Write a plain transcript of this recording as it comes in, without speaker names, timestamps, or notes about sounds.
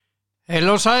Heil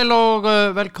og sæl og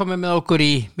velkomin með okkur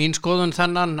í mín skoðun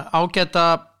þennan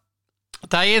ágæta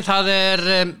daginn. Það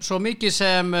svo mikið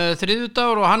sem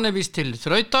þriðjudagur og hann víst til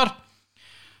þrautar,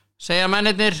 segja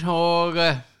mennirnir, og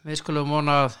við skulum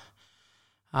vona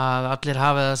að allir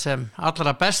hafi það sem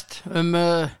allra best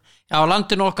á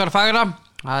landinu okkar fagra.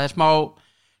 Það smá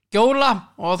gjóla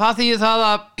og það þýðir það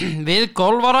að við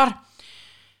golfarar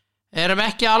erum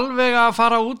ekki alveg að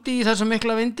fara út í þessum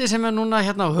mikla vindi sem núna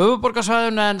hérna á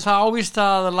höfuðborgarsvæðinu, en það ávist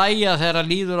að lægja þegar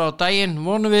líður á daginn,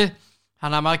 vonum við,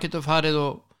 þannig að maður getur farið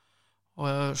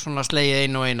og svona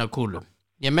slegið eina kúlu.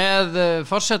 Ég með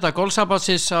forseta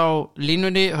golfsambandsins á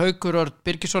línunni, Haukur Örn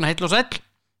Birgisson, heill og sæll.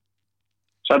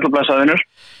 Sæll og blessaðinur.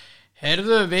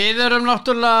 Heyrðu, við erum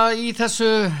náttúrulega í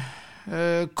þessu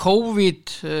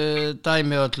COVID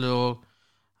dæmi öllu og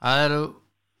það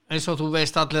eins og þú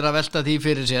veist allir að velta því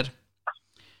fyrir sér.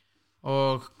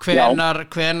 Og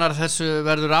hvenar þessu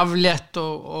verður aflétt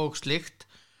og slíkt,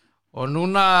 og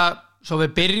núna svo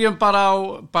við byrjum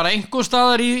bara einhver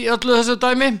staðar í öllu þessu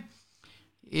dæmi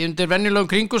undir venjulegum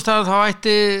kringumstæðum, þá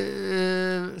ætti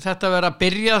þetta vera að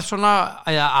byrja svona,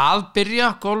 eða að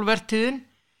byrja golfvertíðin,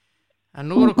 en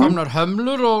nú eru komnar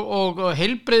hömlur og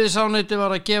heilbrigðisráðuneytið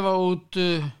var að gefa út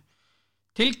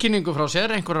tilkynningu frá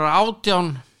sér, einhver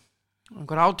 18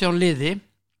 liði.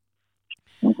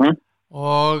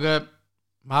 Og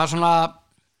maður svona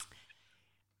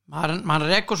maður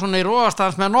rekur svona í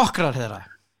róastans með nokkrar þeirra.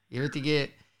 Ég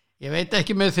veit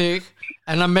ekki með þig,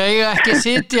 en að mega ekki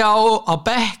sitja á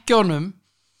bekkjónum,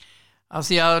 af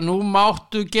því að nú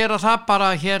máttu gera það bara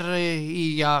hér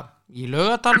í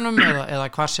Laugardalnum eða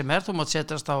hvað sem þú mátt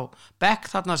setjast á bekk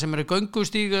þarna sem eru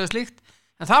göngustíg eða slíkt,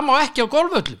 en það má ekki á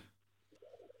golfvöllum.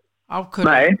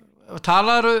 Nei.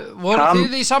 Voru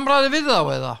þið í samræði við þá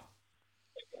eða?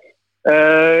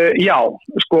 Já,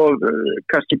 sko,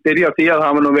 kannski byrja á því að það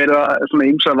hafa nú verið svona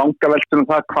ýmsar vangaveltur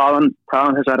það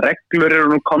hvaðan þessar reglur eru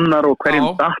nú komnar og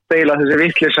hverjum datt eiginlega þessi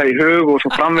vitleysa í hug og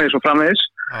svo framvegis.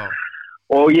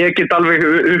 Og ég get alveg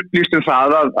upplýst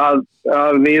það að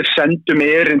við sendum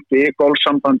erindi,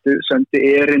 golfsambandið sendi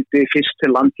erindi fyrst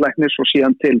til landlæknis og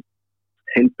síðan til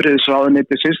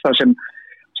heilbrigðisráðuneytisins, þar sem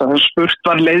spurt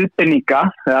var leiðbeininga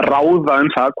eða ráða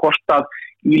það hvort að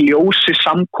í ljósi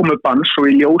samkomubanns og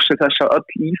í ljósi þess að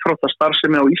öll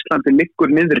íþróttastarfsemi á Íslandi liggur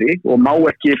niðri og má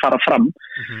ekki fara fram,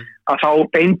 að þá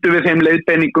beindum við þeim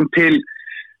leiðbeiningum til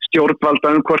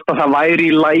stjórnvalda hvort að það væri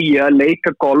í lagi að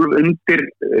leika golf undir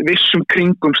vissum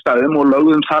kringumstæðum og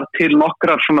lögðum þar til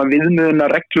nokkrar svona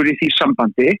viðmiðunar reglur í því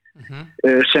sambandi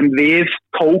sem við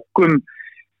tókum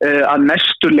að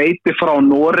mestu leyti frá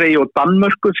Noregi og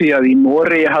Danmörku, því að í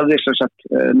Noregi hafði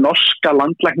norska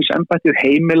landlæknisembættið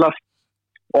heimilað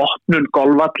opnun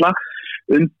golfvalla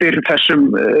undir þessum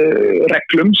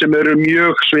reglum sem eru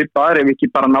mjög svipaðar, ef ekki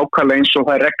bara nákvæmlega eins og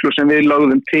það reglur sem við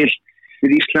lögðum til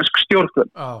við íslensk stjórnvöld.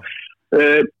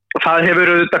 Það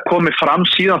hefur auðvitað komið fram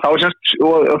síðan þá,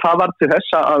 og það var til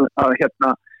þess að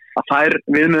þær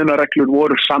viðmiðunarreglur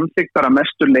voru samþykktar að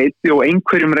mestu leyti og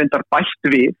einhverjum reyndar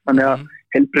bætt við, þannig að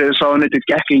heilbrigðisráðuneytið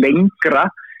gekk lengra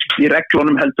í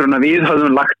reglunum heldur en að við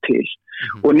höfðum lagt til.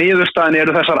 Og niðurstaðan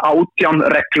eru þessar 18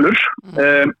 reglur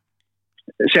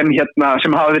sem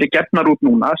hafa verið gefnar út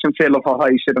núna, sem fela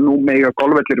það í sér að nú mega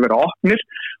golfvellir vera opnir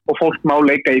og fólk má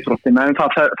leika íþróttina, en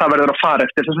það verður að fara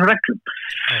eftir þessum reglum.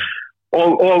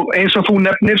 Og eins og þú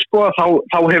nefnir, sko,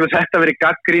 þá hefur þetta verið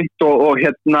gagnrýnt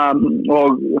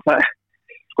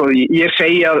ég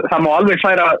segi að það má alveg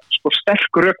færa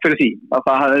sterk rök fyrir því að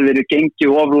það hafi verið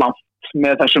gengið of langt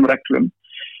með þessum reglum.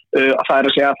 Að það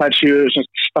að segja að þær séu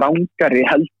strangari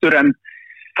heldur en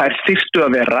þær þyrftu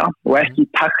að vera og ekki í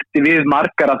takti við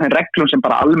margar af þeim reglum sem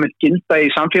bara almennt gilda í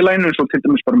samfélaginu, eins og til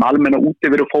dæmis bara almenna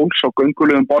útiveru fólks og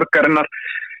göngulögum borgarinnar,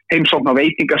 heimsókn á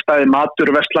veitingastæði,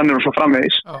 matur, verslanir og svo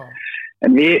framvegis.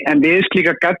 En við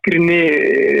slíka gagnrýni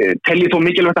teljum þó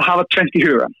mikilvægt að hafa tvennt í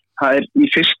huga. Það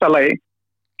í fyrsta lagi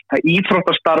að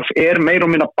íþróttastarf meira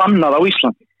og minna bannað á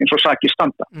Íslandi, eins og sakir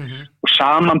standa. Og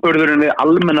samanburðurinn við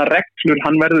almenna reglur,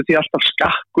 hann verður því alltaf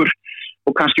skakkur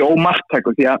og kannski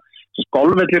ómarktækur, því að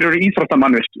golfvellir eru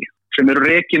íþróttamannvirki sem eru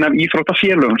rekin af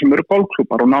íþróttafélögum sem eru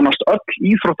golfklúbar, og nánast öll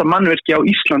íþróttamannvirki á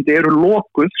Íslandi eru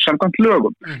lokuð samkvæmt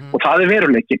lögum og það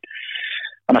veruleikinn.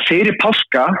 Þannig að fyrir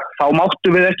páska þá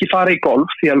máttu við ekki fara í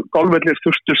golf, því að golfvellir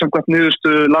þurftu samkvæmt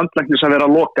niðurstöðu landlæknis að vera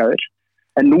lokaðir,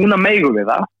 en núna megum við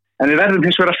það. En við verðum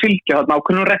hins vegar að fylgja þarna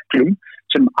ákveðnum reglum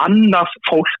sem annað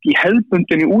fólk í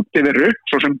hefðbundinni útiveru,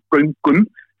 svo sem göngum,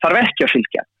 þarf ekki að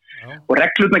fylgja. Og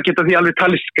reglurnar geta því alveg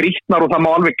talið skrýtnar og það má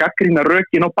alveg gagnrýna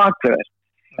rökin á bakveðir.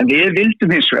 En við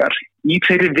vildum hins vegar í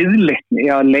þeirri viðleitni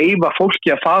að leyfa fólki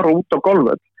að fara út á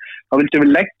golfvöll, þá vildum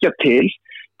við leggja til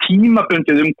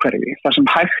tímabundið umhverfi þar sem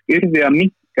hægt yrði að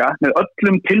minnka með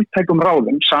öllum tiltækum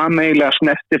ráðum, sameiginlega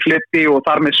snertifleti og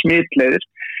þar með smitleiðir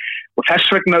og þess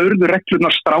vegna urðu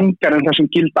reglurnar strangar en það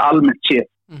sem gilda almennt séð.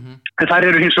 En þær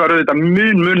eru hins vegar auðvitað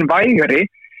mun vægari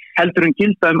heldur en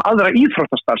gilda aðra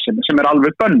íþróttastarfsemi sem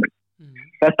alveg bönnuð.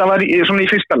 Þetta var svona í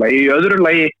fyrsta lagi. Í öðru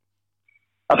lagi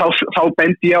að þá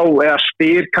bendi ég á eða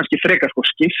spyr kannski frekar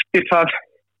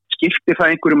skiptir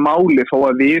það einhverju máli þó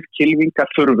að við kylfingar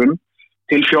þurfum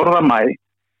til 4. maí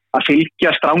að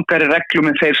fylgja strangari reglum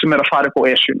en þeir sem að fara upp á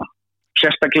Esjuna.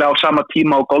 Sérstaklega á sama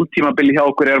tíma og golftímabili hjá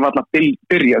okkur varla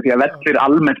byrja því að vellir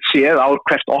almennt séð ár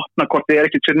hvert opna hvort þið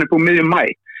ekki tjörnir búið miðjum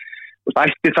maí.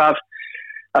 Ætti það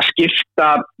að skipta,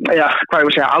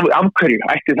 afhverju,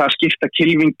 ætti það að skipta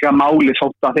kylfingamáli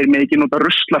þótt að þeir með ekki nota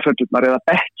ruslaföturnar eða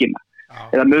bekkina.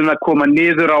 Eða mun að koma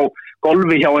niður á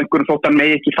golfi hjá einhverjum þótt að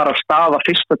megi ekki fara af stað að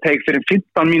fyrsta teik fyrir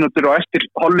 15 mínútur og eftir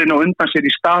hollinu og undan sér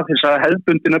í stað þess að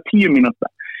hefðbundina 10 mínúta.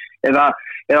 Eða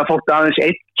þótt aðeins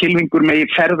einn kylfingur megi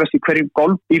ferðast í hverjum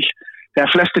golfbíl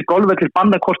þegar flestir golfvellir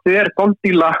banna hvort þið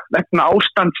golfbíla vegna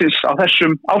ástandsins á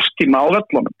þessum ástíma á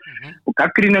völlunum. Og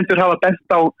gagnrýnendur hafa bent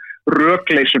á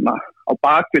rökleysuna á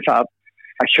bakvið það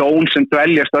að hjón sem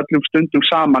dveljast öllum stundum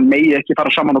saman megi ekki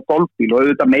fara saman á golfbíl og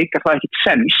auðvitað meikar það ekkert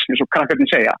sens eins og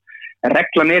krakkarnir segja. En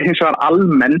reglan hins vegar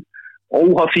almenn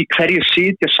óháð því hverjir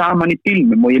sitja saman í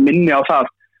bílnum og ég minni á það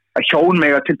að hjón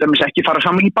mega til dæmis ekki fara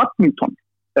saman í badminton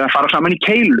eða fara saman í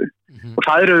keilu og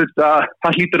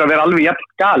það hlýtur að vera alveg jafn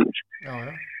galið.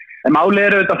 En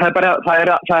málið auðvitað það er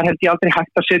held ég aldrei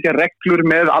hægt að setja reglur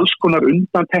með alls konar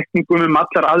undantekningum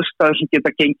allar aðstæður sem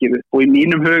geta gengið upp og í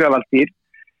mínum hugavaldir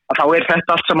að þá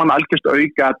þetta allt saman algjört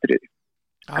aukaatriði.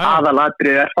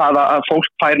 Aðalatriði það að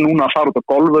fólk fær núna að fara út á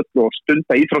golfvöll og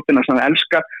stunda íþróttina sem það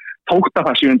elskar þótt að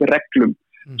það sé undir reglum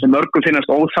sem mörgum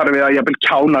finnast óþarfið að jafnvel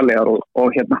kjánalegar og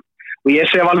ég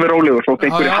sef alveg rólegur þótt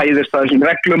einhverju hæðist að þessum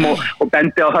reglum og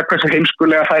bendi á það hversu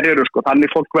heimskulega þær eru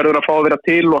þannig fólk verður að fá að vera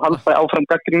til og halda áfram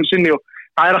gagnrýni sinni og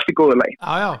það allt í góðu lagi.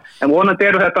 En vonandi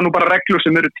eru þetta nú bara reglur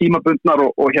sem eru tímabundnar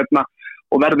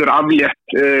og verður aflétt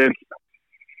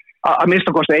að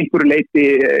minnstakosti einhverju leyti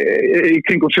í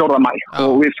kringum 4. maí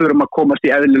og við þurfum að komast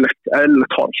í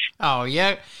eðlilegt horf. Já,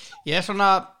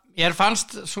 mér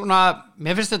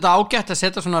finnst þetta ágætt að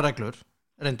setja svona reglur,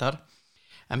 reyndar,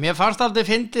 en mér fannst aldrei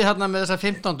fyndið hérna með þessa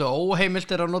 15. óheimilt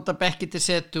að nota bekki til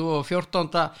setu og 14.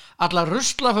 allar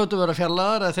ruslafötu vera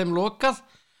fjarlæðar eða þeim lokað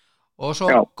og svo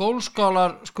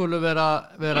gólfskálar skulu vera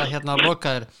hérna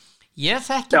lokaðir. Ég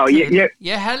held að,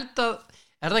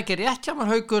 er það ekki rétt hjá mér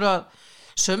Haukur að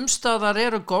sumstaðar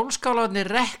eru gólfskálarnir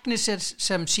reknir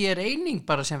sem sér eining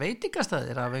bara sem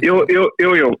veitingastæðir? Jú,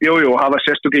 hafa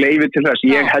sérstök leyfi til þess.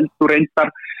 Ég held þú reyndar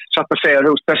satt að segja,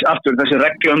 þessi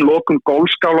regla lokum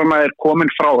gólfskálana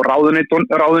komin frá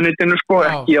ráðuneytinu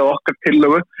ekki á okkar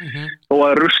tillögu og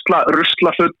að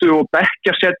ruslafötu og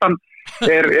bekkjasetan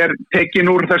er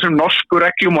tekin úr þessum norsku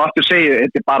reglum og aftur segja,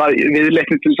 þetta bara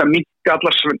viðleikning til þess að minnka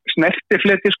allar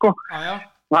snertifleti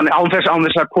þannig án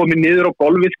þess að komi niður á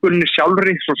golfviðkunni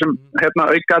sjálfri svo sem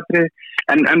aukaatriði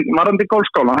en varðandi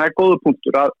gólfskálan, það góður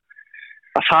punktur að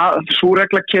sú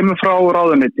regla kemur frá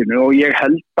ráðuneytinu og ég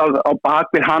held að á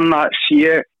bakvið hana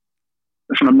sé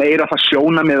svona meira það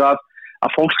sjónarmið að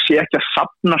fólk sé ekki að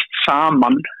safnast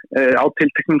saman á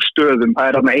tilteknum stöðum. Það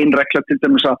er ein regla til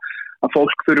dæmis að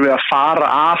fólk þurfi að fara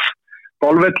af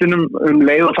golfvellinum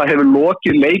leið og það hefur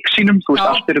lokið leik sínum. Þú veist,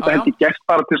 allt þetta heldur gert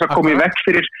bara til þess að koma í veg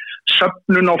fyrir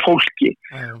söfnun á fólki.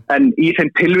 En í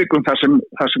þeim tilvikum þar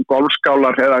sem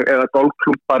golfskálar eða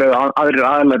golfklúbbar eða aðrir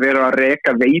aðilar eru að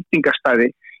reka veitingastæði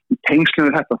í tengslum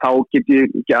við þetta, þá get ég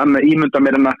ekki annað ímynda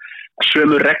mér en að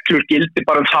sömu reglur gildi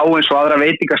bara þá eins og aðra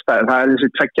veitingastæði. Það er þessi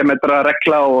 2 metra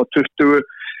regla og 20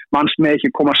 manns með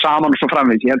ekki koma saman og svo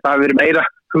framvegis. Ég held að það hafi verið meira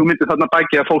hugmyndið þarna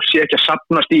baki að fólk sé ekki að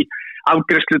safnast í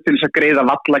afgreiðslu til þess að greiða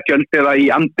vallagjöld eða í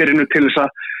andirinu til þess að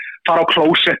fara á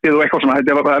klósettið og eitthvað svona.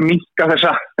 Þetta var að minnka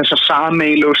þessa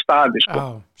sameilegu staði.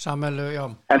 Sameilegu,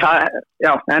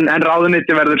 En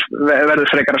ráðuneyti verður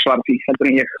frekar að svara því, heldur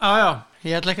en ég.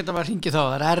 Ég ætla ekki að vera hringið þá.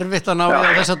 Það er erfitt að ná í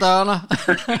á þessa dagana.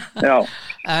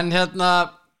 En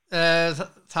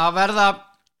það verða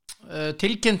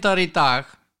tilkynntar í dag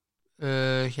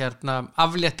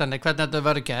afléttanir, hvernig þetta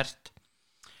verður gert.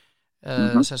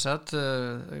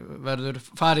 Verður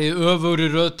farið öfur í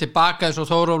röð tilbaka eins og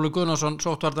Þórólfur Gunnarsson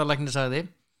sóttvarnalæknir sagði.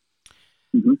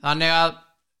 Þannig að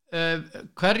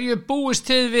hverju búist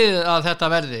þið við að þetta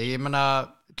verði? Ég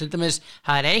meina, til dæmis,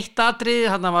 það er eitt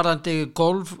atriði þarna varðandi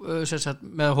golf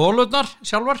með hólurnar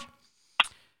sjálfar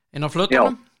inn á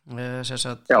flötunum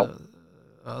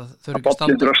að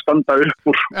bollin þurfa að standa upp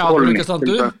úr hólunni.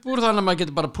 Þannig að maður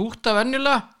getur bara púta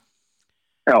venjulega.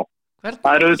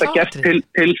 Það auðvitað gert til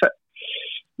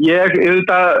ég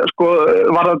auðvitað sko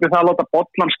varðandi það að láta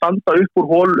bollan standa upp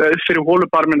fyrir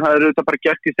hólubarminn, það auðvitað bara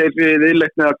gert í þeirri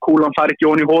viðleitni að kúlan fari ekki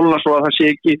ofan í hóluna svo að það sé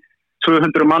ekki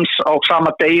 200 manns á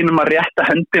sama deginum að rétta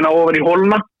hendina ofan í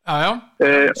hóluna.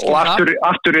 Og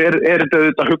aftur er þetta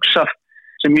auðvitað hugsað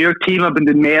sem mjög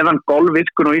tímabundið meðan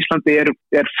golfiðkun á Íslandi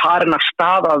er farin af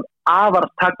stað að afar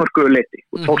takmörkuðu leyti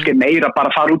og fólk meira bara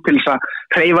að fara út til þess að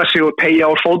hreyfa sig og teygja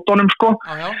á fótunum sko.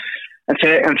 En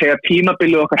þegar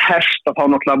tímabilið okkar hefst þá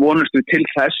náttúrulega vonumst við til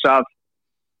þess að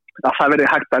það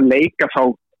verði hægt að leika þá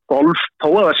golf þó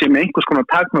að það sé með einhvers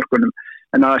konar takmörkunum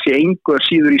en að það sé engu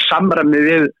síður í samræmi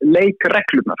við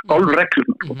leikreglurnar,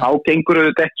 golfreglurnar og þá gengur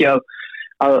auðvitað ekki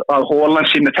að hólan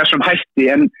sé með þessum hætti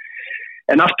en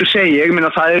aftur segi ég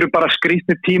meina það eru bara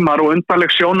skrýtnir tímar og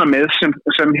undarleg sjónamið sem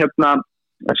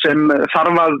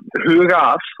þarf að huga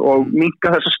að og minnka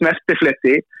þessa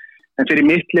snertifletti en fyrir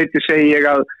mitt leyti segi ég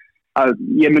að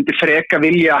ég myndi freka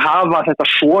vilja að hafa þetta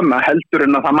svona heldur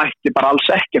en að það mætti bara alls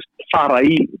ekkert fara í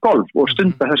golf og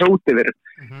stunda þessa útiveru.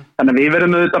 Þannig að við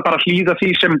verðum auðvitað bara að hlýða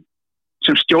því sem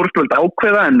stjórnvöld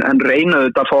ákveða en reyna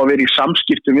auðvitað að fá að vera í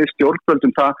samskiptum við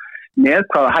stjórnvöldum það með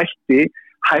hvaða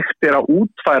hægt er að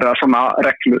útfæra svona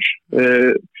reglur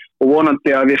og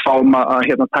vonandi að við fáum að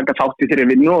taka þátt í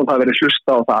þeirri vinnu og það verður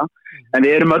hlusta á það. En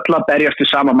við erum öll að berjast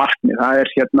við sama markmið.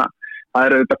 Það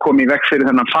er auðvitað komið í veg fyrir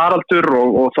þennan faraldur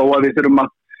og þó að við þurfum að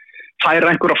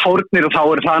færa einhverja fórnir og þá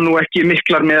er það nú ekki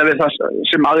miklar með við það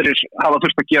sem aðrir hafa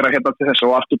þurft að gera til þessu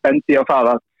og aftur bendi á það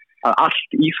að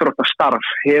allt íþróttastarf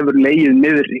hefur legið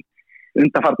niðri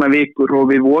undanfarna vikur og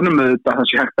við vonum auðvitað að það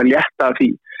sé hægt að létta af því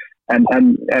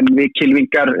en við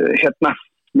kylfingar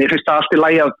mér finnst það allt í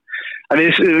lagi að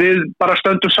við bara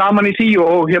stöndum saman í því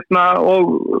og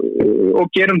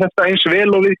gerum þetta eins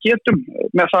vel og við getum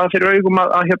með það fyrir augum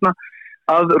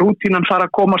að rútínan fara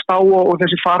að komast á og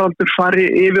þessi faraldur fari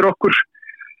yfir okkur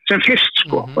sem fyrst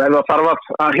sko og ef það þarf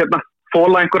að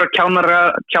þola einhverja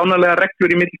kjánalega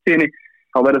reglur í millitíðinni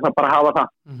þá verður það bara að hafa það.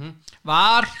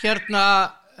 Var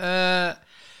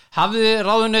hafði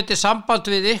ráðuneyti samband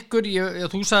við ykkur,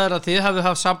 þú sagðir að þið hafið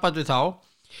haft samband við þá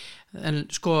en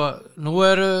sko nú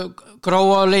eru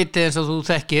Gróa á leiti eins og þú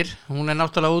þekkir, hún er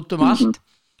náttúrulega út allt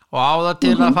og á það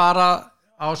til að fara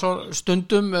á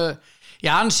stundum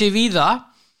ansi víða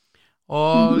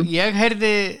og ég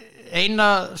heyrði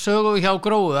eina sögu hjá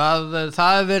Gróu að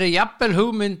það hefur verið jafnvel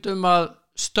hugmynd að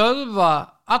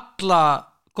stöðva alla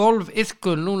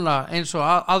golfiðkun núna eins og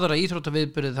aðra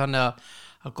íþróttaviðburði þannig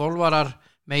að golfarar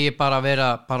megi bara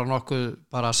vera bara nokkuð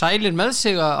bara sælir með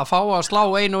sig að fá að slá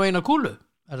eina kúlu.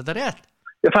 Er þetta rétt?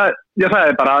 Það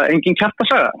er bara engin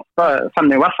kjartasaga.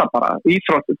 Þannig var það bara.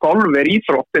 Golf er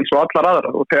íþrótt eins og allar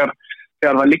aðrar og þegar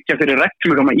það liggja fyrir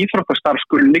reglur að íþróttastarf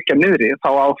skuli liggja niðri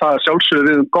þá á það sjálfsögðu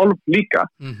við golf líka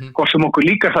hvort sem okkur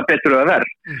líka það betur að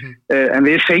verð en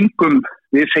við fengum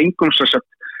svo sagt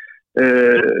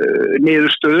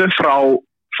niðurstöðu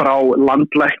frá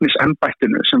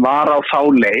landlæknisembættinu sem var á þá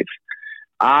leið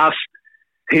að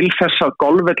til þess að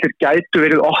golfvellir gætu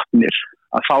verið opnir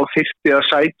að þá þyrfti að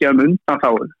sækja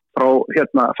undanþágu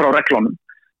frá reglunum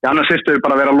annars þyrftu við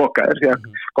bara að vera lokaðir því að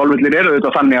golfvellir eru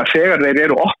auðvitað þannig að þegar þeir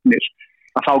eru opnir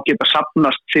að þá geta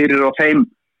safnast fyrir á þeim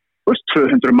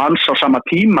 200 manns á sama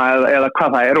tíma eða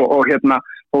hvað það er og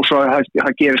svo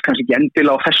það gerist kannski ekki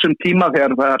endilega á þessum tíma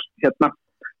þegar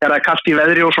það er kalt í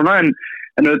veðri og svona en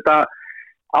auðvitað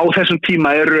á þessum tíma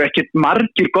eru ekkert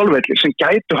margir golfvellir sem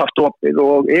gætu haft opið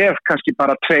og ef kannski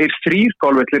bara 2-3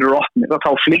 golfvellir eru opnir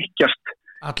þá flykkjast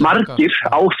margir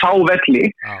á þá velli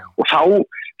og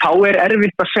þá er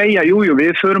erfitt að segja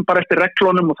við förum bara eftir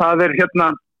reglunum og það er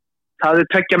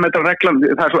 2 metra reglan,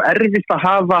 það er svo erfitt að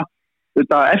hafa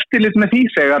eftirlit með því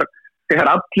þegar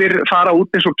allir fara út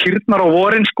eins og kýrnar á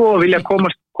vorin sko og vilja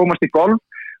komast í golf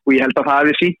og ég held að það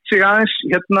hefði sýnt sig aðeins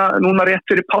núna rétt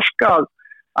fyrir páska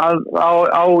að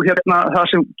það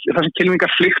sem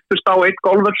kylfingar flyktust á eitt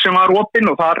golfvöll sem var opinn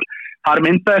og þar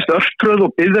myndaðist örtröð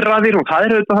og biðraðir og það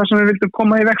er auðvitað það sem við vildum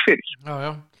koma í veg fyrir.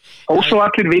 Og svo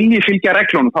allir vilji fylgja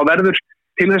reglunum, þá verður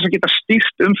til þess að geta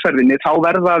stýrt umferðinni þá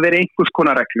verða að vera einhvers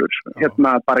konar reglur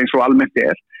bara eins og almennt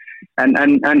er en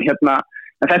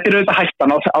þetta er auðvitað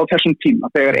hættan á þessum tíma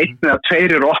þegar 1 eða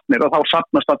 2 eru opnir og þá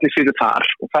safnast allir fyrir þar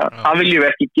og það viljum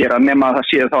við ekki gera nema að það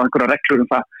séu þá einhverja reglur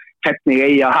það hvernig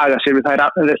eigi að haga sér við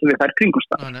þær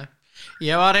kringumstæður.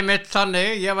 Ég var einmitt þannig,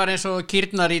 ég var eins og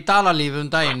kýrnar í Dalalífi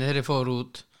daginn þegar ég fór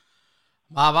út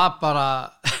það var bara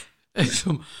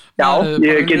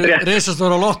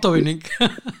risastóra lottóvinning.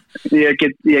 Ég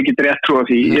get rétt trúa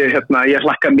því. Ég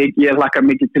hlakka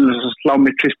mikið til þess að slá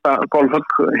mitt fyrsta golfhögg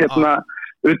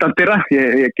utan dyra,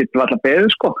 ég get alltaf beðið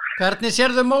sko. Hvernig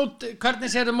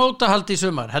sérðu mótahald í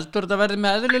sumar? Heldur þetta verði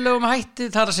með eðlilegum hætti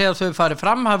þar að segja að þau fari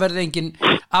fram, það verði engin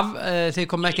þið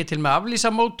kom ekki til með aflýsa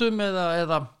mótum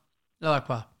eða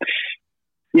hvað?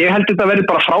 Ég held þetta verði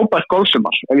bara frábært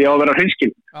golfsumar ef ég á að vera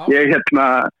hreinskilinn.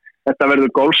 Þetta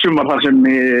verður golfsumar þar sem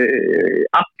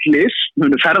allir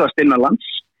munu ferðast innanlands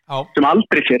sem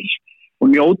aldrei fyrr og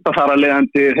njóta þar að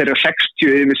leiðandi þeirra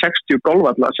 60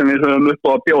 golfvalla sem við höfum upp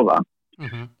á að bjóða.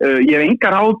 Ég hef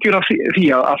engar ágjur af því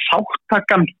að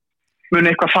þáttakan muni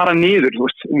eitthvað fara niður.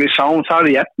 Við sáum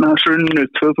það í efnahagshruninu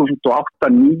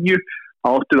 2008-2009, þá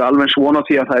áttum við alveg eins von á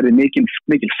því að það er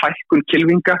mikil fækkun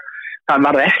kylfinga. Það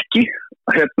var ekki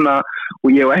og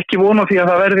ég hef ekki von á því að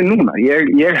það verði núna.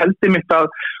 Ég heldur mitt að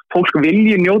fólk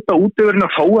vilji njóta útiverðina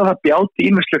þó að það bjáti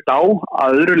ýmislegt á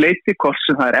að öðru leyti, hvort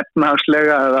sem það er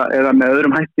efnahagslega eða með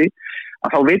öðrum hætti, að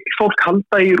þá vill fólk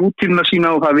halda í rútínuna sína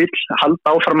og það vill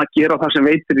halda áfram að gera það sem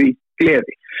veitir í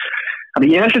gleði.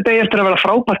 Þannig ég held þetta eftir að vera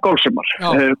frábært golfsumar.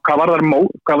 Hvað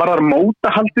varðar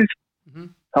mótahaldið,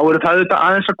 þá eru það auðvitað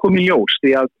aðeins að koma í ljós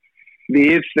því að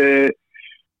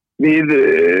við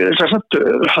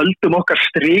höldum okkar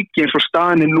striki eins og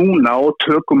staðinni núna og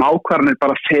tökum ákvarðanir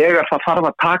bara þegar það þarf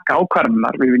að taka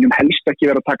ákvarðanar. Við viljum helst ekki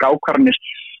vera að taka ákvarðanir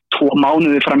 2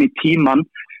 mánuði fram í tíman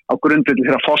á grundvelli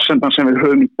þeirra forsendan sem við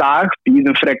höfum í dag,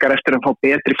 bíðum frekar eftir að fá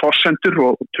betri forsendur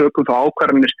og tökum þá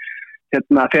ákvarðanir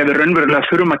þegar við raunverulega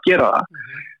þurfum að gera það.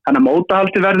 Þannig að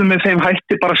mótahaldi verðum með þeim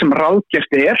hætti bara sem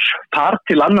ráðgert þar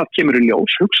til annað kemur í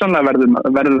ljós. Hugsanlega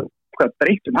verður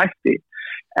breytt hætti,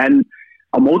 en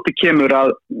á móti kemur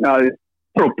að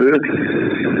Evrópu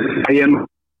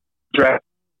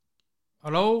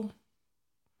Halló?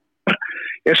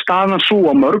 Staðan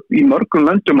svo í mörgum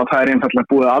löndum að það er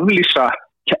einfaldlega búið að aflýsa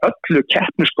öllu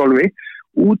keppnisgolfi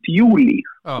út júlí.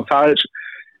 Það er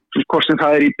hvort sem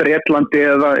það er í Bretlandi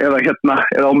eða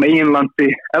á meginlandi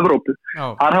Evrópu.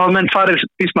 Þar hafa menn farið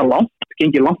býsna langt,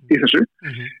 gengið langt í þessu,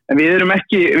 en við erum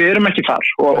ekki þar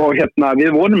og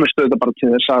við vonum að stöða bara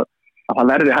til þess að það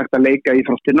verði hægt að leika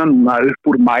íþróttina upp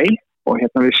úr maí og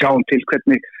við sjáum til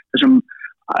hvernig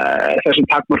þessum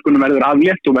takmörkunum verður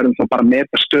aflétt og verðum þá bara að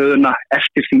meta stöðuna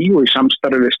eftir því og í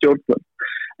samstarfi við stjórnvöld.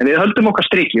 En við höldum okkar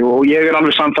striki og ég er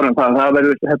alveg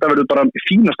sannfærður þetta verður bara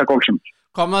fínasta golfsumar.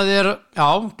 Koma þér,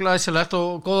 glæsilegt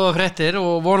og góða fréttir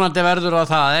og vonandi verður á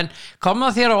það, en koma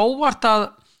þér á óvart að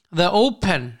The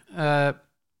Open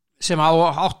sem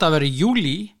átt að vera í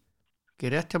júlí, ekki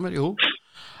rétt hjá mér,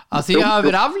 að því hafa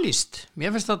verið aflýst.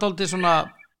 Mér finnst það dálítið svona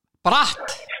bratt.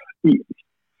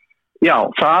 Já,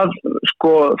 það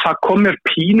kom mér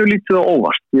pínulítið á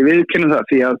óvart. Ég viðurkenni það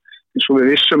því að eins og við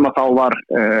vissum að þá var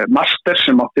Master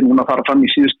sem átti núna að fara fram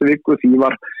í síðustu viku, því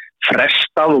var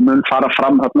frestað og mun fara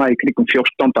fram þarna í kringum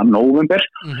 14. nóvember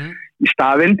í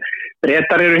staðinn.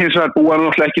 Bretar eru hins vegar búa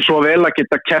náttúrulega ekki svo vel að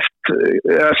geta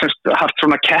haft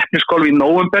svona keppnisgolf í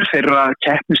nóvember þeirra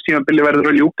keppnistímabili verður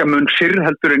að ljúka mun fyrr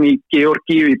heldur en í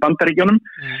Georgíu í Bandaríkjunum.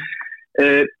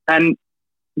 En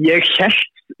ég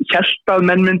hélt að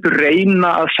menn myndu reyna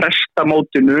að fresta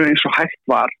mótinu eins og hægt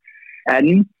var,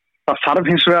 en það þarf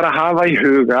hins vegar að hafa í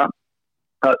huga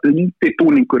að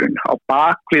undirbúningurinn á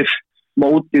bakvið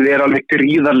mótið er alveg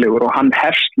gríðarlegur og hann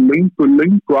hefst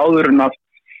löngu áður en að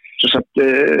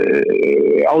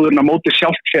mótið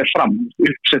sjálft fer fram.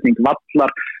 Uppsetning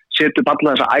vallar, setur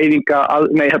alla þessa æfinga,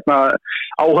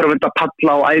 áhorfenda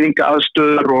palla og æfinga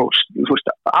aðstöður og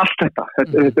allt þetta.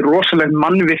 Þetta er rosalega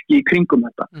mannvirki í kringum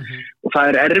þetta. Og það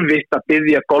er erfitt að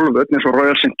biðja golfvöllinn eins og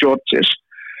Royal St. George's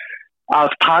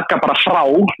að taka bara frá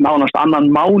nánast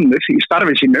annan mánuð í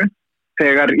starfi sínu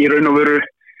þegar í raun og veru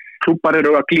klúbbar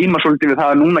eru að glíma svolítið við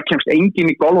það að núna kemst enginn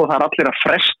í golf og það er allir að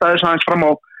fresta þess aðeins fram á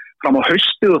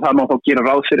haustið og það má þá gera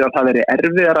ráð fyrir að það veri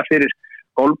erfiðara fyrir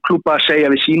golfklúbba að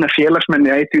segja við sína félagsmenni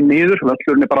að eitthvað niður.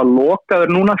 Völlurinn er bara lokaður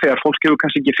núna þegar fólk hefur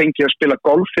kannski ekki fengið að spila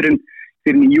golf fyrir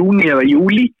í júni eða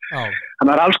júlí. Þannig að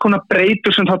það er alls konar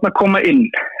breytur sem þarna koma inn.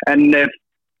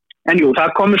 En jú,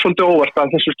 það komir svolítið óvart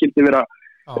að þessu skildi vera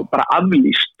bara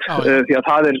aflýst því að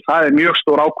það er mjög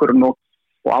stór ákvörðun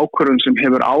og ákvörðun sem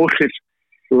hefur áhrif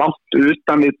langt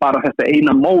utan við bara þetta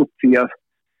eina mót því að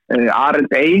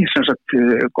R&A, sem sagt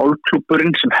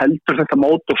golfklúbburinn sem heldur þetta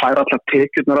mót og fær allar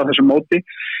tekjurnar á þessu móti,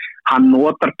 hann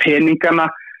notar peningana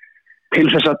til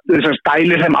þess að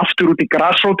dælir þeim aftur út í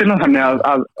grasrótina, þannig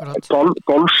að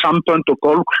golfsambönd og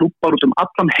golfklúbbar út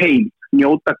allan heim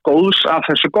njóta góðs af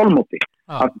þessu golfmóti,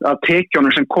 af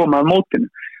tekjunum sem koma af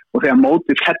mótinu. Og þegar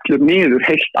mótið fellur niður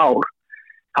heilt ár,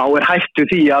 þá er hættu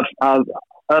því að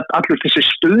allur þessi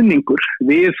stuðningur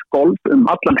við golf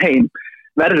allan heim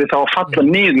verði þá að falla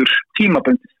niður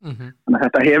tímabundið. Þannig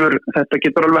að þetta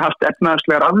getur alveg haft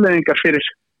efnahagslegar afleiðingar fyrir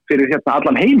fyrir hérna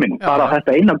allan heiminn, bara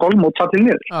þetta eina golfmót fallið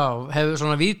niður. Já, hefur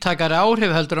svona víðtækari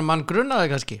áhrif heldur mann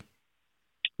grunnaði kannski?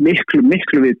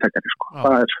 Miklu víðtækari, sko.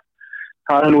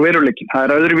 Það er nú veruleikin.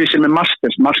 Það öðruvísi með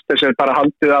Masters. Masters bara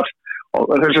haldið af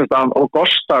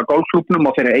Augusta golfklúbnum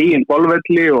og fyrir eigin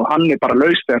golfvelli og hann bara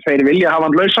laus þegar þeir vilja hafa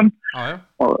hann lausan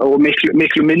og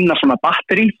miklu minna svona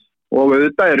batteri og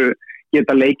auðvitað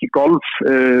geta leiki golf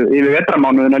yfir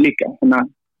vetramánuðina líka. Þannig að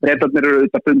reytarnir eru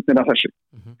auðvitað bundnir af þessu.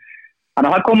 Þannig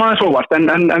að það kom aðeins óvart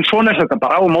en svona þetta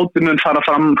bara og mótið mun fara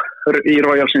fram í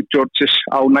Royal St. George's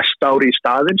á næsta ári í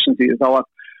staðinn sem því þá að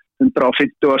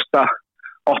 150.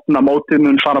 opna mótið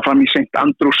mun fara fram í St.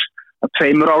 Andrews að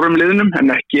 2 árum liðnum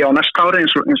en ekki á næsta ári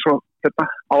eins og þetta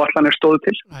áallanir stóðu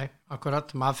til. Nei,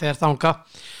 akkurat, maður fer þanga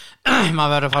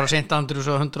maður verður að fara St. Andrews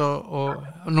og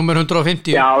nummer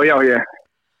 150. Já,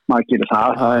 maður gerir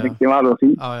það er ekki valið á því.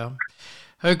 Já.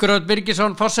 Haukur Örn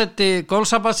Birgisson, forseti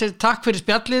Golfsambandsins, takk fyrir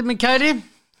spjallið minn kæri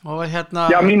og hérna.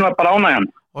 Já, mín var bara ánægjan.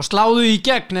 Og sláðu í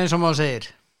gegn eins og maður segir.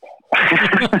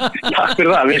 Takk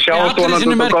fyrir það, við sjáum svona út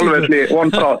á golfvelli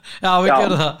von frá. Já, við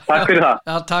gerum það. Takk fyrir það.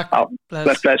 Já, takk.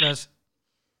 Bless.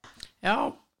 Já,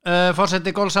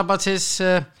 forseti Golfsambandsins,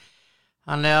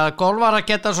 þannig að golfara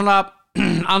geta svona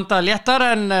andað léttar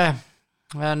en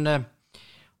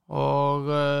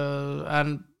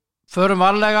förum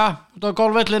varlega út á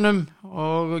golfvellinum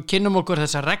og kynnum okkur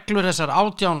þessar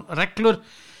 18 reglur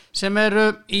sem eru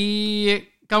í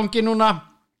gangi núna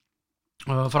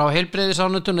frá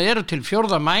heilbrigðisráðuneytinu eru til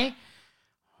 4. maí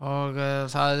og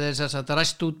það er þess að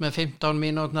ræst út með 15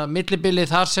 mínútna millibili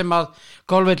þar sem að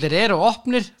golfvellir eru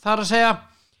opnir þar að segja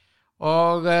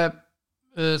og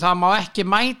það má ekki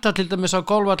mæta til dæmis á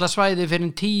golfvallasvæði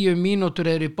fyrir 10 mínútur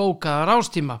eru í bókaða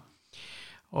rástíma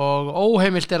og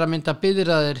óheimilt er að mynda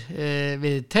biðraðir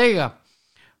við teiga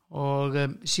og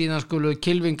síðan skulu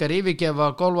kylfingar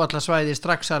yfirgefa golfvallasvæði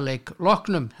strax að leik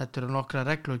loknum. Þetta eru nokkra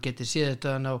reglur, getið séð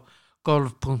þetta á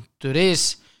golf.is.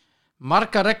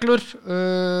 Margar reglur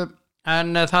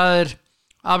en það er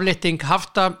aflétting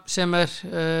hafta sem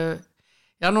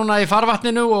núna í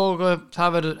farvatninu og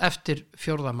það verður eftir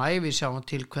 4. maí. Við sjáum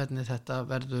til hvernig þetta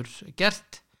verður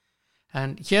gert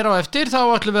en hér á eftir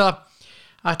þá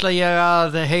ætla ég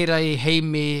að heyra í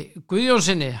Heimi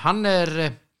Guðjónsssyni. Hann er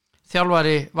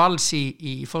þjálfari Vals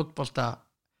í fótbolta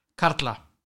karla.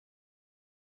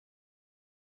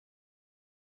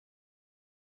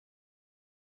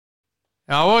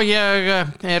 Já, og ég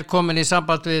er komin í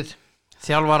samband við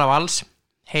þjálfara Vals,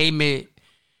 Heimi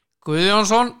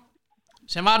Guðjónsson,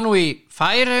 sem var nú í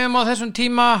Færeyjum á þessum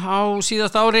tíma á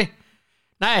síðast ári.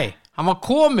 Nei, hann var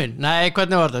kominn. Nei,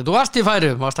 hvernig var það? Þú varst í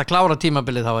Færeyjum, varst að klára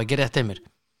tímabilið þá, ekki rétt heimir?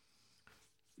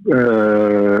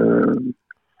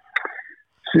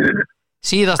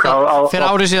 Síðast fyrir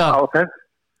ári síðan.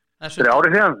 Fyrir ári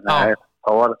síðan? Nei,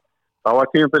 þá var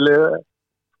tímabilið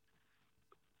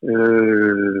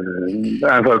en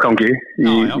það er gangi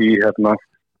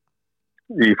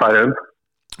í Færeyjum.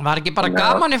 Var ekki bara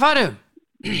gaman í Færeyjum?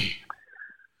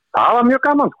 Það var mjög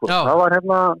gaman sko. Það var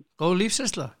góð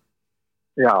lífsreynsla.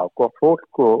 Já, gott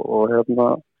fólk og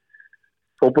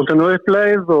fótboltinn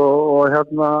uppleið og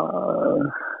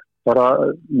bara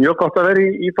mjög gott að vera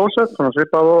í Þórsöld, svona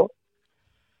svipað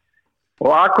og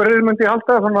Akureyri myndi ég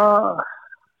halda svona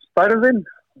stærðinn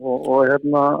og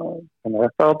þannig að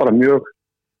þetta var bara mjög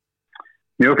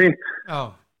fínt. Já.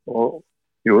 Og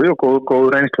góð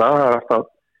reynsla. Það er alltaf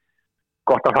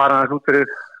gott að fara út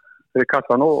fyrir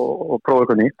kassan og prófa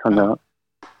eitthvað nýtt, þannig að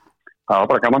það var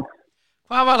bara gaman.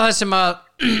 Hvað var það sem að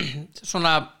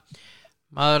svona,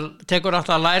 maður tekur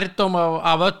alltaf lærdóm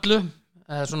af öllu,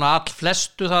 svona all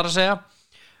flestu þar að segja,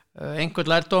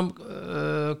 einhvern lærdóm,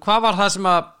 hvað var það sem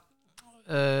að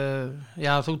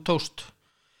þú tókst,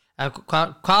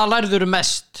 hvað lærður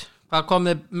mest, hvað kom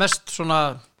þið mest svona,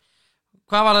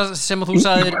 hvað var það sem þú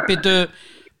sagðir,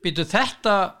 býtu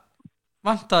þetta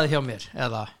vantaði hjá mér,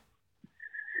 eða?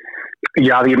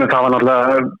 Já, ég með það var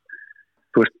náttúrulega,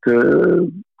 þú veist,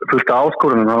 fullt af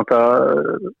áskorunum, þannig að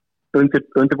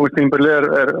undirbúinstímabilið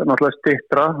er náttúrulega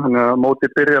styttra, þannig að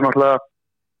mótið byrja náttúrulega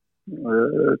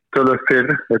tölvöld fyrr,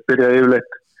 það byrja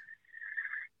yfirleitt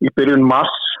í byrjun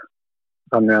mars,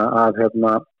 þannig að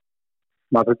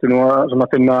maður þurfti nú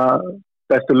að finna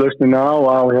bestu lausnina á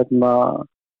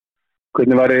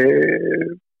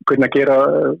hvernig að gera að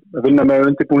vinna með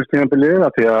undirbúinstímabilið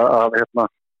af því að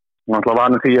náttúrulega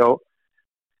vanum því á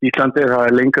Íslandi það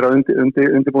er lengra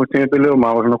undirbúinstímabilið og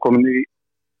maður var svona komin í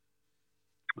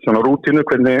svona rútínu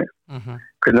hvernig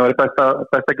var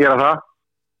best að gera það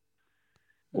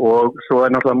og svo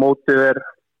er náttúrulega mótið er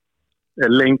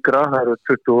lengra, það eru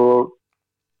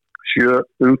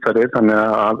 27 umferðir þannig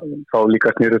að þá líka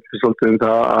snýrur svolítið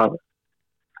það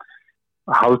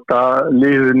halda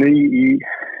liðinu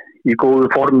í góðu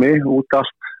formi út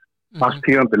allt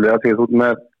tímabilið því að þú ert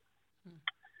með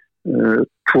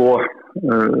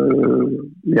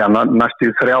næstu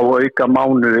 3 auka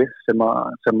mánuði sem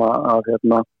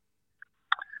að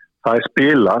það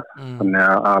spilað þannig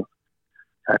að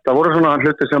þetta voru svona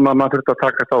hluti sem að maður þurfti að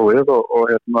taka þá við og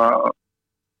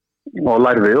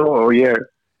lærði og ég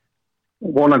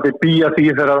vonandi býja því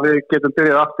þegar við getum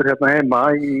byrjað aftur heima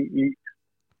í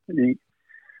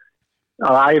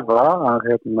að æfa að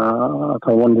þá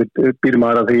vonandi býr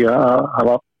maður að því að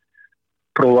hafa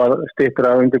prófað styttra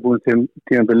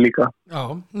undirbúningstímabil líka. Já,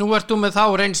 nú ert þú með þá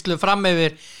reynslu fram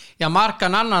yfir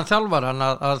margan annan þjálfaran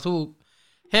að þú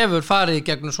hefur farið í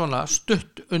gegnum svona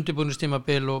stutt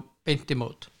undirbúningstímabil og beint í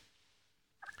mót.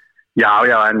 Já,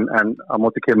 en á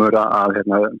móti kemur að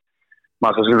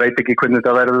maður svo veit ekki hvernig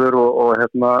þetta verður og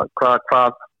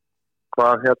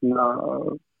hvað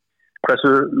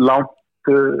hversu langt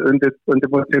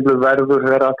undirbúningstímabil verður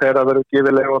þegar verður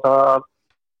gifileg og það að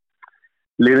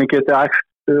liðin geti æft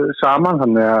saman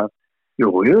þannig að jú,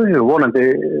 vonandi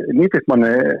nýtist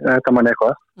þetta manni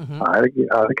eitthvað. Það er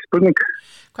ekki spurning.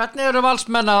 Hvernig eru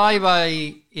Valsmenn að æfa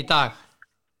í dag?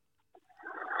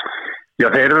 Já,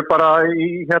 þeir eru bara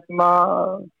í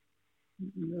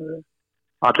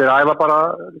allir æfa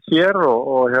bara hér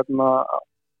og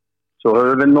svo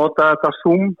höfum við notað þetta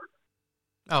Zoom.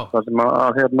 Já. Það sem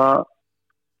að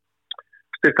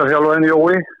styrktarþjálfarinn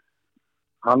Jói,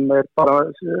 hann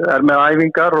er með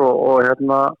æfingar og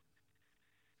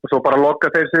svo bara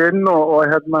lokka þeir sig inn og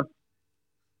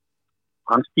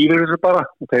hann stýrir þessu bara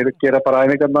og þeir gera bara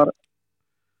æfingarnar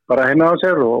bara heima á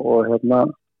sér og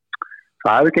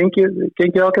það hefur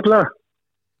gengið ágætlega.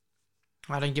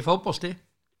 Það er engin fótbolti?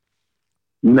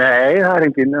 Nei, það er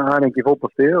engin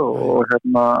fótbolti og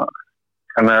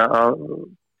þannig að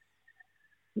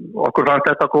okkur fannst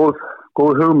þetta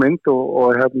góð hugmynd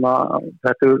og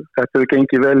þetta hefur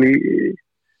gengið vel í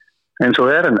eins og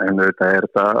en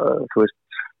þetta þú veist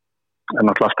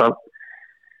en alltaf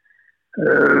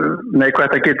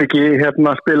neikvægt að geta ekki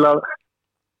spilað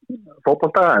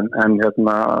fótbolta en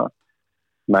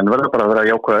menn verður bara að vera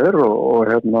jákvæðir og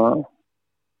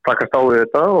takast á við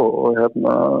þetta og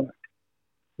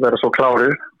vera svo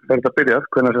klárir þegar þetta byrjar,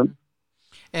 hvernig sem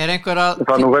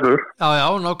það nú verður.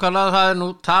 Já, nákvæmlega, það er nú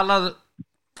talað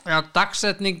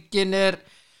dagsetningin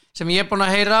sem ég er búin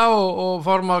að heyra og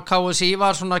formar KSÍ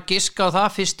var svona giska á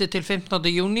það 1. til 15.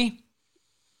 júní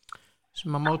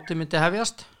sem að móti myndi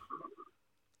hefjast.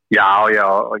 Já,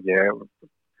 það er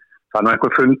nú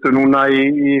einhver fundur núna í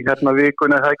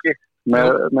vikunni eða ekki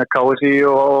með KSÍ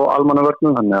og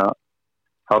almannavörnum þannig að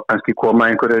þá kannski koma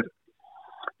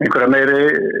einhverja meiri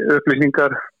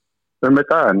upplýsingar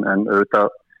þetta en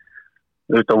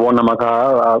auðvitað vonum að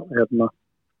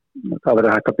það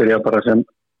verður hægt að byrja bara sem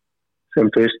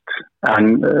fyrst en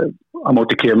á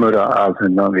móti kemur að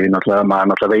við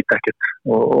maður veit ekkert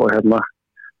og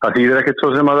það þýðir ekkert svo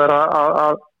sem að vera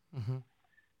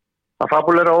að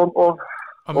fabulera og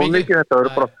mikið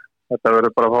þetta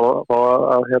verður bara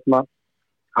að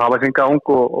hafa sin gang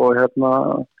og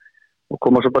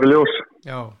koma svo bara í ljós.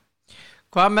 Já.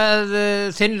 Hvað með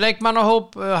þinn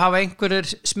leikmannahóp, hafa einhverjir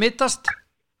smittast?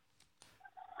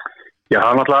 Já,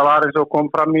 það náttúrulega var eins og kom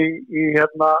fram í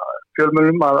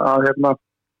fjölmiðlum að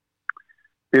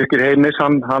Birgir Heinis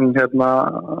hann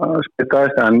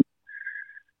smittaðist en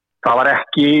það var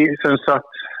ekki sem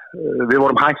sagt við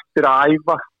vorum hættir að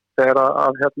æfa þegar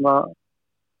að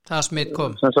það smitt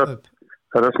kom upp.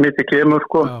 Þegar smitti kemur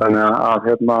þannig að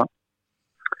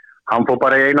hann fór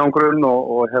bara í einangrun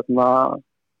og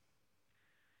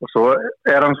svo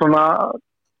hann svona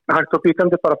hægt og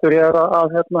bítandi bara byrjar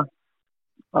að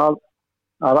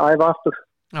æfa aftur.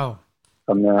 Já.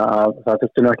 Þannig að það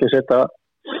þurfti nú ekki að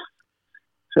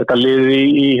setja liði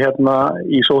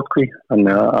í sótkví.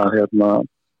 Þannig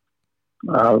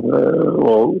að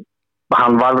og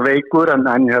hann var veikur en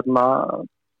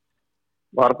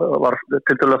var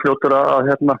tiltölulega fljótur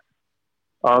að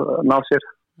ná sér.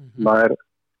 Það er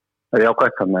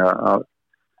jákvætt þannig að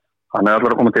hann er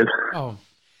allar að koma til. Já.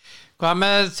 Hvað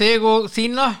með þig og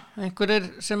þína? Einhverjir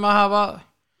sem að hafa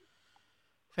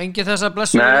fengið þessa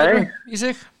blessuðu í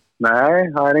sig? Nei,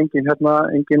 það er engin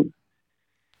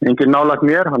nálægt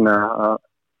mér, þannig að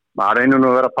maður reynir nú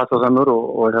að vera að passa samur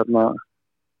og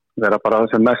vera bara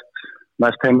sem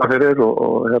mest heima fyrir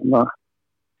og reyna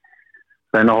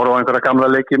að horfa á einhverja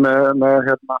gamla leiki með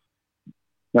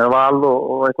Val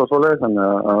og eitthvað svoleiðis, þannig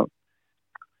að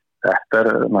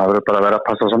þetta maður verður bara að vera að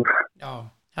passa samur. Já,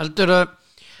 heldur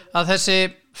að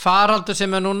þessi faraldur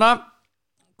sem er núna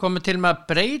komið til með að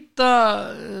breyta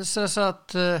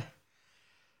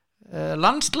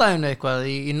landslæginu eitthvað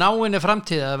í náinni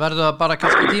framtíð eða verður það bara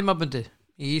kannski tímabundið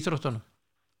í íþróttunum?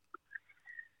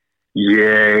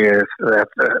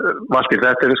 Valtýr,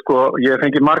 þetta sko, ég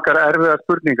fengi margar erfiðar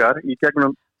spurningar í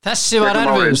gegnum Þessi var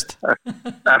erfiðust.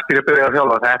 Eftir að byrja að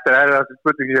þjálfa. Þetta erfiðast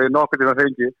spurningi sem ég nokkuð tíma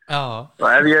fengi. Já. Og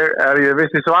ef ég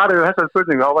vissi svarið við þessar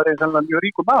spurningu, þá var ég sannlega mjög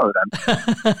ríkur maður.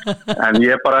 En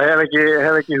ég bara hef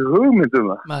ekki hugmynd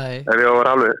um það. Nei. Ef ég var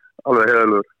alveg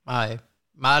heiðarlegur. Nei.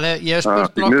 Ég hef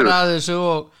spurt nokkur að þessu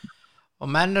og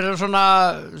menn eru svona,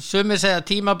 sumir segja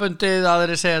tímabundið,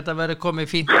 aðrir segja að þetta verður komið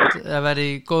fínt, að verður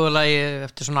í góðu lagi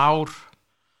eftir svona ár.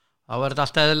 Þá verður þetta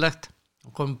allt eðlilegt.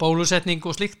 Og komið bólusetning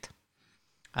og slíkt.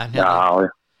 En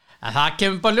það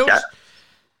kemur bara ljós.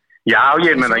 Já,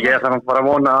 ég meina, ég þarf bara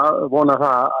að vona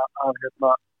það að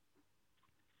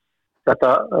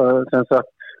þetta sem sagt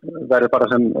verður bara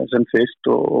sem fyrst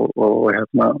og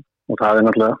það er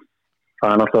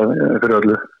náttúrulega fyrir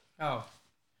öllu. Já.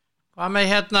 Hvað með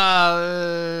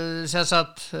sem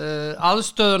sagt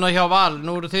aðstöðuna hjá Val?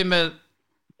 Nú eru þið með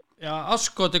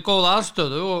afskoti góða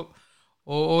aðstöðu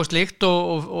og slíkt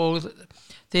og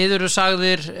þið eru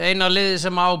sagðir eina liði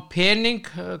sem á pening,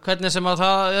 hvernig sem að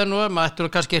það er nú, maður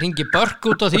ættur kannski að hringi börk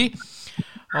út á því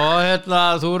og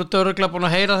þú eru örugglega búin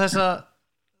að heyra þessa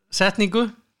setningu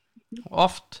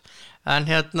oft, en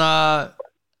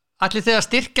ætlið þið að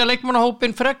styrkja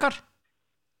leikmannahópinn frekar?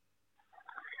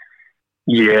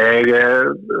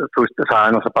 Þú veist, það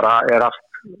er náttúrulega bara, allt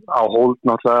á hold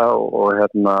náttúrulega og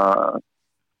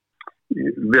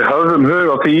við höfum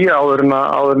hug á því áður en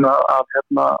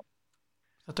að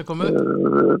Þetta kom upp?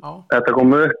 Þetta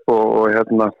kom upp og ég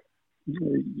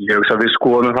hugsa að við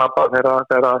skoðum það bara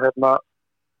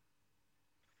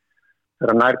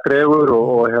þegar nær dregur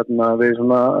og við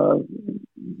svona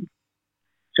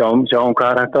sjáum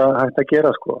hvað er hægt að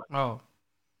gera sko. Já.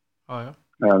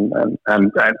 En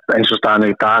eins og staðan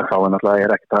í dag þá náttúrulega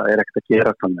er ekkert að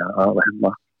gera þannig að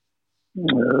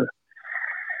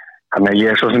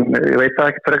ég veit það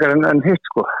ekki frekar en hitt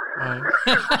sko.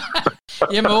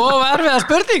 Ég er með erfiða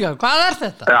spurninga, hvað er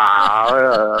þetta?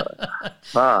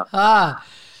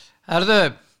 Herðu,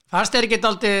 fannst þér ekki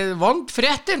dálítið vond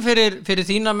fréttin fyrir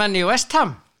þína menn í West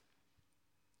Ham?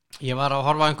 Ég var að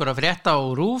horfa einhverja frétta á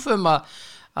RÚV að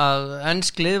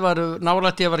ensk lið var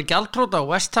nálægt í að vera gjaldþrota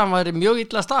og West Ham væri mjög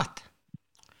illa statt.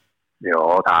 Já,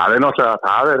 það er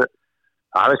náttúrulega,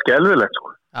 það er skelfilegt sko.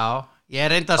 Já, ég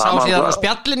reyndi að sá síðan á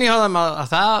spjallinni hjá þeim að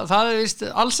það er víst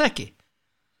alls ekki.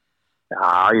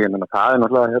 Já, ég meina það er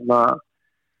náttúrulega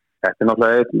þetta er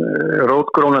náttúrulega einn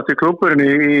rótgrónasti klúbburinn í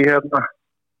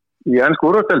ensku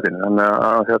úrvalsdeildinni þannig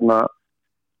að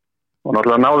og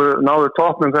náttúrulega náðu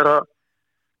toppnum þegar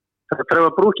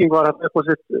Trevor Brooking var upp á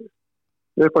sitt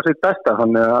besta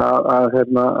þannig að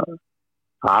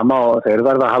þeir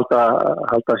verða að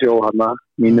halda sjó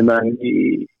mínu menn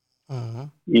í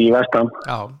West Ham.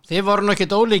 Já, þið voru nú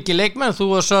ekkert ólíki leikmenn,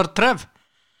 þú og Sir Trev.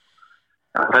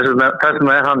 Já,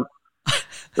 þessum er hann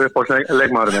upp á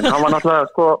leikmaðurinn. Hann var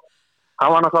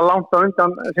náttúrulega langt á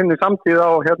undan sinni samtíð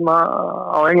á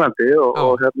Englandi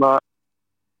og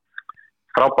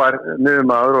frábær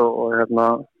miðjumaður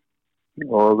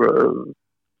og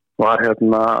var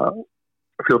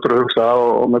fljótur að hugsa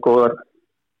og með góðar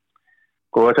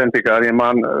sendingar. Ég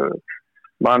man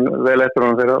vel eftir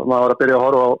honum þegar maður var að byrja að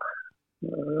horfa á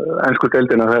ensku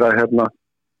deildina þegar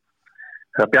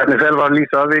Bjarni Fel var að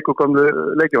lýsa vikukomlu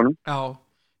leikjónum. Já,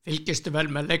 fylgistu vel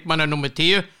með leikmanni nummer 10?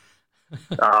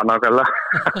 Já, nákvæmlega.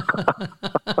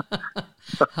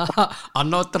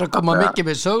 Hann áttur að koma mikið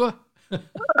með sögu?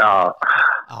 Já.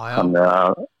 Þannig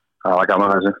að það var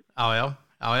gaman þessu. Já,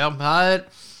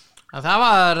 það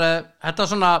var þetta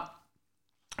svona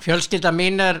fjölskylda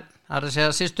mín það er að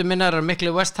segja systur minnar er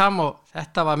miklu West Ham og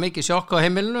þetta var mikið sjokk á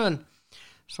heimilinu en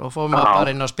svo fórum við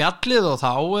bara inn á spjallið og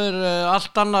þá er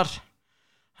allt annar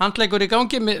handleikur í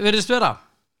gangi virðist vera.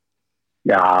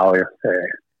 Já,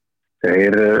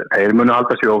 þeir munu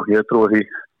halda sjó, ég trúi því.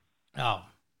 Já,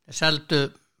 þeir seldu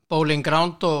Bowling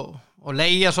Ground og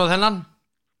leigja svo þennan.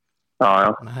 Já.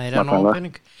 Það er nóg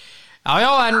pening.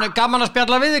 Já, en gaman að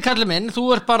spjalla við þig, kallið minn. Þú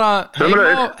ert bara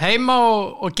heima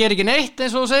og ger ekki neitt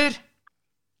eins og þú segir.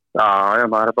 Já,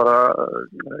 maður er bara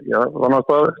ég var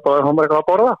náttúrulega stóðið hún eitthvað að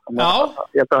borða. Já.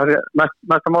 Ég held að það er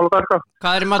næsta mál að verka.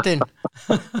 Hvað er í matinn?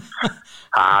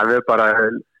 Það er bara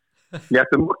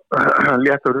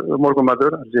léttur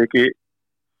morgunmatur, það sé ekki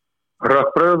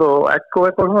rökkbrauð og egg og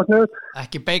eitthvað svona snuð.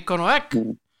 Ekki bacon og egg?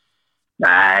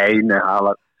 Nei,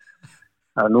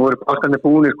 nú er páskandi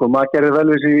búin, sko, maður gerir vel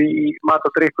þessi í mat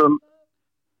og drykk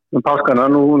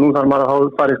páskana, nú þarf maður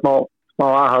að fara í smá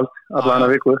aðhald allan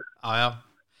að viku. Já.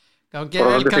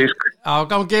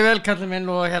 Gangi vel kallið minn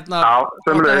og hérna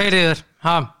sömuleiðis.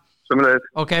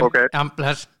 Ok,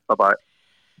 bless. Bye.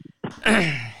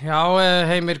 Já,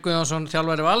 Heimir Guðjónsson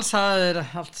þjálfari Vals, það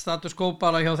allt status quo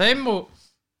bara hjá þeim og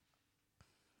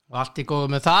allt í góðu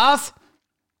með það.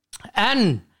 En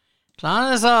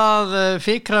aðeins að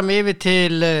fikra mig yfir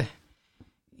til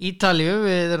Ítalíu,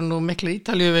 við erum nú miklu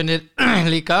Ítalíuvinir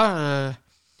líka,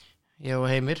 ég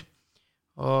og Heimir,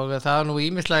 og það nú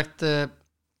ýmislegt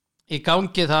í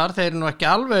gangi þar. Þeir nú ekki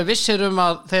alveg vissir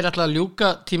að þeir ætla að ljúka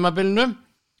tímabilinu,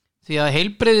 því að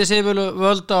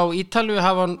heilbrigðisyfirvöld á Ítalíu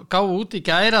hafa gáfu út í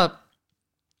gær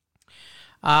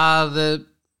að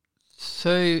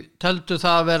þau töldu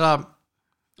það að vera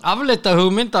afleita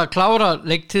hugmynd að klára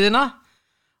leiktíðina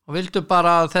og vildu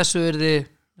bara að þessu yrði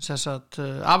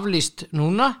aflýst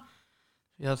núna,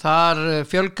 því að þar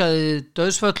fjölgaði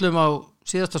dauðsföllum á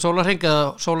síðasta sólarhring eða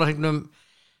sólarhringnum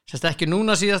ekki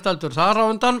núna síðast aldur þar á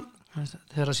undan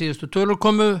þegar síðustu tölur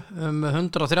komu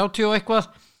 130 og eitthvað,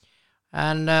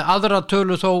 en aðra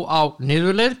tölu þó á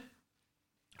niðurleið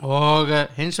og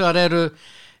hins vegar eru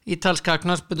ítalska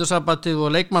knattspyrnusambandið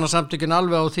og leikmannasamtökin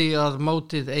alveg á því að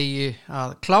mótið eigi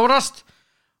að klárast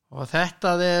og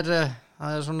þetta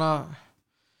það er svona,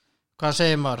 hvað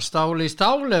segir maður, stál í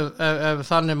stál ef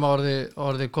þannig má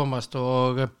orði komast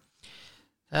og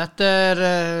þetta er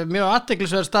mjög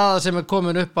athyglisverð staða sem er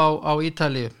komin upp á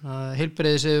Ítalíu.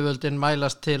 Heilbrigðisyfirvöldin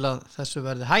mælast til að þessu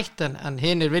verði hætt en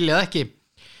hinir viljað ekki.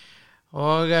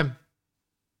 Og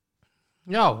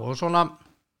já, og svona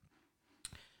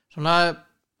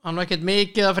hann var ekkert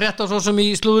mikið að frétta svo sem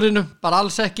í slúðrinu, bara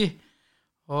alls ekki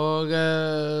og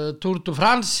Tour de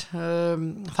France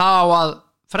það á að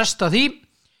fresta því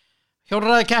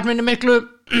hjólreiðakeppninni miklu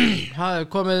það er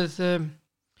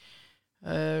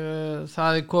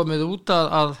komið út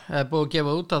að búið að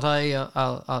gefa út að það eigi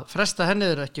að fresta henni,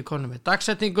 þeir eru ekki konum með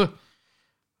dagsetningu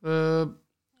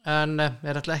en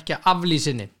er alltaf ekki að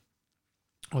aflýsinni.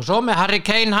 Og svo með Harry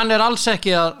Kane, hann er alls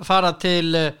ekki að fara til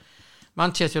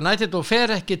Manchester United og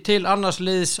fer ekki til annars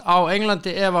liðs á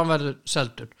Englandi ef hann verður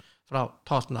seldur frá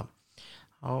Tottenham.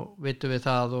 Þá vitum við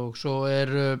það og svo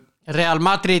Real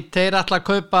Madrid, þeir ætla að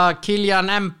kaupa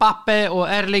Kylian Mbappe og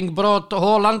Erling Braut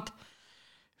Haaland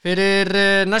fyrir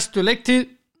næstu leiktíð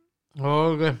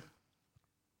og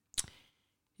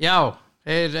já,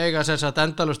 þeir eiga sem sagt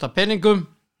endalaust af peningum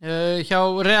hjá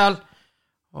Real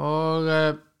og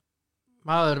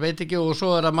maður veit ekki og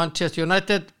svo að Manchester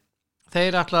United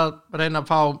þeir ætla að reyna að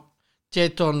fá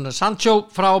Jadon Sancho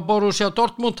frá Borussia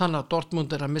Dortmund, þannig að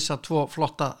Dortmund er að missa 2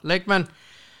 flotta leikmenn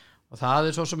og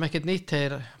það er svo sem ekkert nýtt,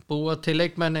 þeir búa til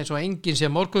leikmenn eins og enginn sé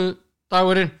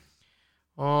morgundagurinn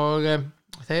og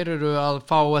þeir eru að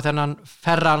fá þennan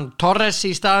Ferran Torres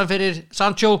í staðan fyrir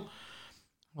Sancho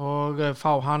og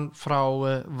fá hann frá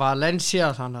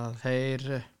Valencia, þannig að þeir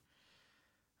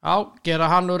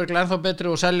gera hann örugglega ennþá betri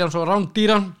og selja hann svo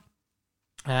rándýran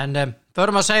en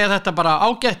förum að segja þetta bara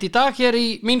ágætt í dag hér í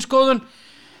mín skoðun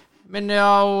minni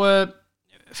á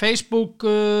Facebook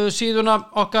síðuna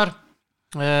okkar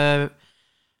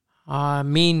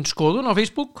mín skoðun á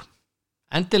Facebook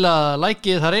endilega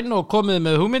likeið þar inn og komið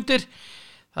með hugmyndir.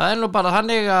 Það nú bara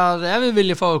þannig að ef við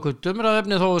viljum fá eitthvað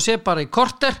umræðuefni þó sé bara í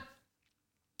korter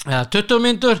eða 20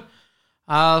 mínútur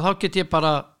að þá get ég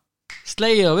bara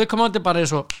slegið og viðkomandi bara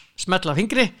eins og smetla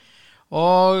fingri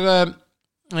og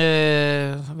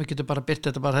við getum bara byrt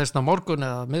þetta bara þessna morgun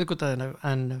eða miðvikudaginn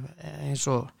en eins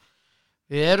og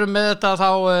við erum með þetta þá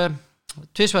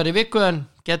tvisvar í viku en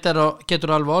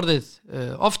getur alveg orðið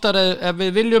oftar ef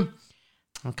við viljum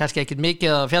kannski ekkert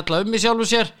mikið að fjalla í sjálfu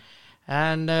sér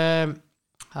en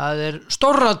það er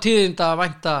stórra tíðinda að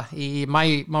vænta í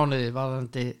maímánuði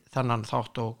varðandi þannan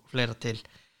þátt og fleira til.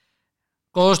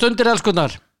 Góða stundir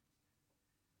elskunnar.